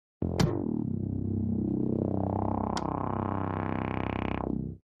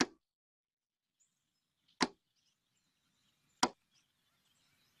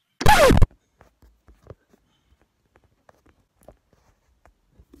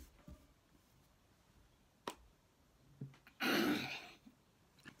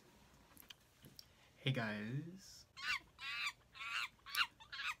Hey guys.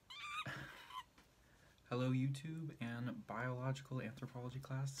 Hello YouTube and Biological Anthropology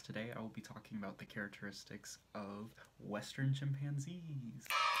Class. Today I will be talking about the characteristics of Western chimpanzees.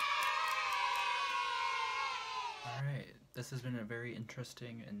 Alright, this has been a very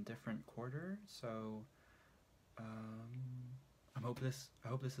interesting and different quarter, so I hope this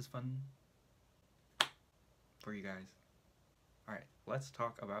is fun for you guys. Alright, let's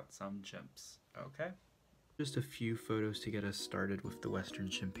talk about some chimps, okay? Just a few photos to get us started with the Western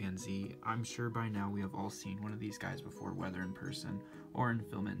chimpanzee. I'm sure by now we have all seen one of these guys before, whether in person or in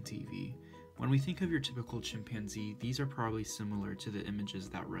film and TV. When we think of your typical chimpanzee, these are probably similar to the images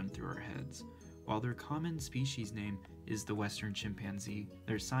that run through our heads. While their common species name is the Western chimpanzee,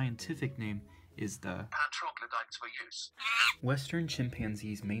 their scientific name is the troglodytes for use. Western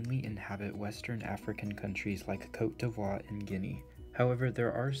chimpanzees mainly inhabit Western African countries like Côte d'Ivoire and Guinea. However,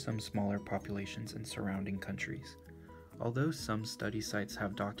 there are some smaller populations in surrounding countries. Although some study sites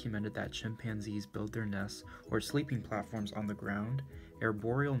have documented that chimpanzees build their nests or sleeping platforms on the ground,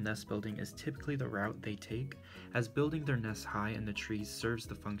 arboreal nest building is typically the route they take, as building their nests high in the trees serves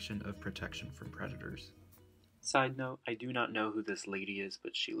the function of protection from predators. Side note, I do not know who this lady is,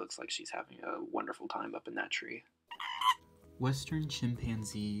 but she looks like she's having a wonderful time up in that tree. Western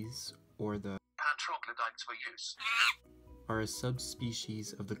chimpanzees, or the troglodytes for use, are a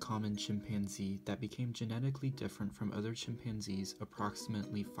subspecies of the common chimpanzee that became genetically different from other chimpanzees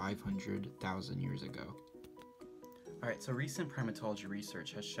approximately 500,000 years ago. Alright, so recent primatology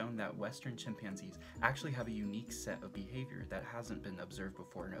research has shown that Western chimpanzees actually have a unique set of behavior that hasn't been observed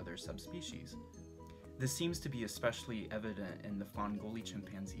before in other subspecies. This seems to be especially evident in the Fongoli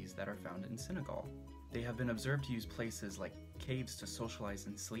chimpanzees that are found in Senegal. They have been observed to use places like caves to socialize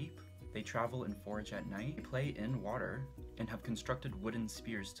and sleep. They travel and forage at night, they play in water, and have constructed wooden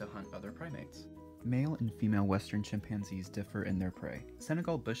spears to hunt other primates. Male and female Western chimpanzees differ in their prey.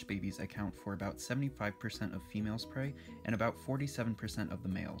 Senegal bush babies account for about 75% of females' prey and about 47% of the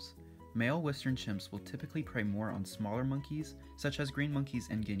males. Male Western chimps will typically prey more on smaller monkeys, such as green monkeys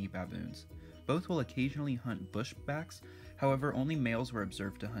and Guinea baboons. Both will occasionally hunt bushbacks, however only males were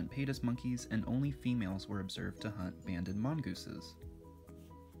observed to hunt Pedis monkeys and only females were observed to hunt banded mongooses.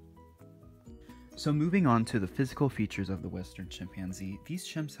 So moving on to the physical features of the Western chimpanzee, these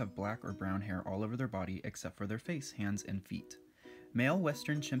chimps have black or brown hair all over their body except for their face, hands, and feet. Male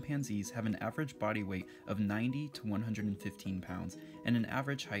Western chimpanzees have an average body weight of 90 to 115 pounds and an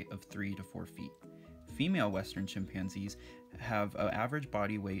average height of 3 to 4 feet. Female Western chimpanzees have an average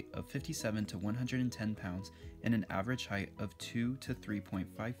body weight of 57 to 110 pounds and an average height of 2 to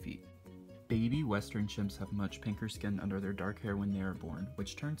 3.5 feet. Baby Western chimps have much pinker skin under their dark hair when they are born,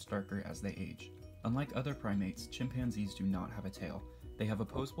 which turns darker as they age. Unlike other primates, chimpanzees do not have a tail. They have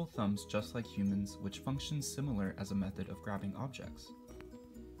opposable thumbs just like humans, which functions similar as a method of grabbing objects.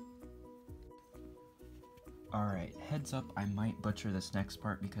 Alright, heads up, I might butcher this next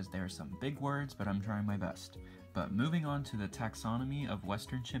part because there are some big words, but I'm trying my best. But moving on to the taxonomy of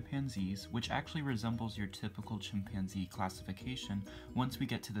Western chimpanzees, which actually resembles your typical chimpanzee classification once we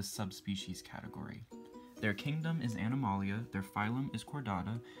get to the subspecies category. Their kingdom is Animalia, their phylum is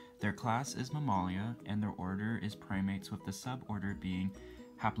Chordata, their class is Mammalia, and their order is primates with the suborder being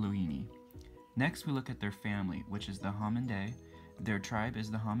Haploini. Next we look at their family, which is the Hominidae, their tribe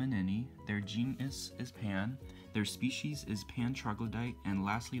is the Hominini, their genus is Pan, their species is Pan troglodyte, and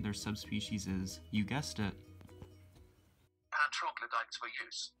lastly their subspecies is, you guessed it, Pan troglodytes for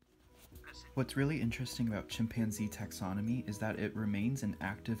use. What's really interesting about chimpanzee taxonomy is that it remains an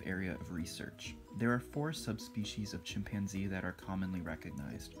active area of research. There are 4 subspecies of chimpanzee that are commonly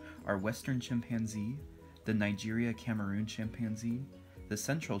recognized: our Western chimpanzee, the Nigeria-Cameroon chimpanzee, the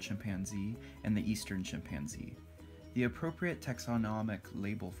Central chimpanzee, and the Eastern chimpanzee. The appropriate taxonomic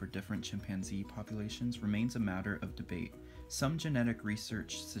label for different chimpanzee populations remains a matter of debate. Some genetic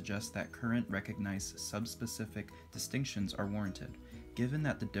research suggests that current recognized subspecific distinctions are warranted. Given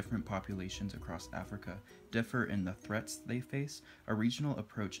that the different populations across Africa differ in the threats they face, a regional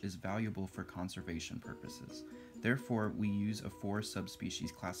approach is valuable for conservation purposes. Therefore, we use a 4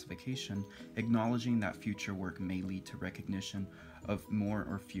 subspecies classification, acknowledging that future work may lead to recognition of more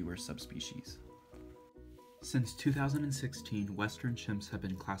or fewer subspecies. Since 2016, Western chimps have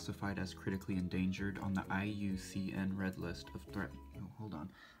been classified as critically endangered on the IUCN Red List of threat. Oh, hold on,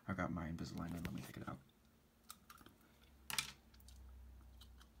 I got my Invisalign in, let me take it out.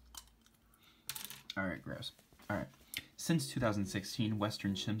 Alright, gross. Alright. Since 2016,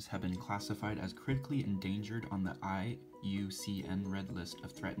 Western chimps have been classified as critically endangered on the IUCN Red List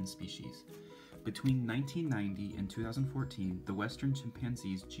of threatened species. Between 1990 and 2014, the Western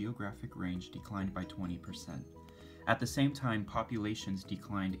chimpanzee's geographic range declined by 20%. At the same time, populations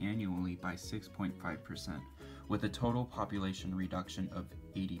declined annually by 6.5%, with a total population reduction of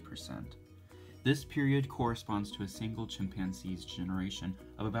 80%. This period corresponds to a single chimpanzee's generation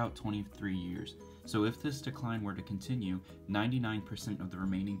of about 23 years, so if this decline were to continue, 99% of the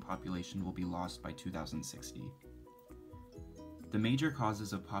remaining population will be lost by 2060. The major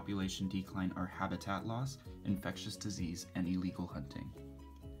causes of population decline are habitat loss, infectious disease, and illegal hunting.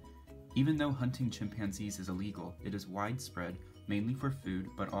 Even though hunting chimpanzees is illegal, it is widespread, mainly for food,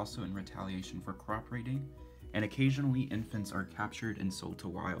 but also in retaliation for crop raiding, and occasionally infants are captured and sold to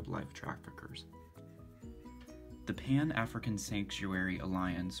wildlife traffickers. The Pan-African Sanctuary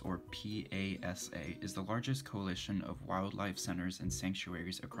Alliance, or PASA, is the largest coalition of wildlife centers and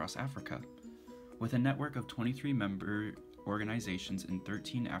sanctuaries across Africa. With a network of 23 member organizations in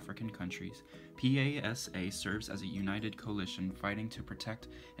 13 African countries, PASA serves as a united coalition fighting to protect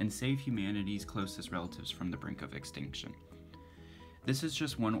and save humanity's closest relatives from the brink of extinction. This is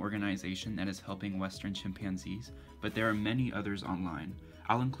just one organization that is helping Western chimpanzees, but there are many others online.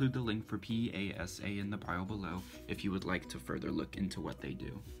 I'll include the link for PASA in the bio below if you would like to further look into what they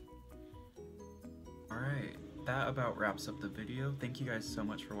do. Alright, that about wraps up the video. Thank you guys so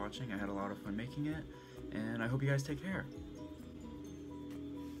much for watching. I had a lot of fun making it, and I hope you guys take care.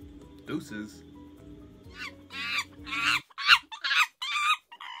 Deuces.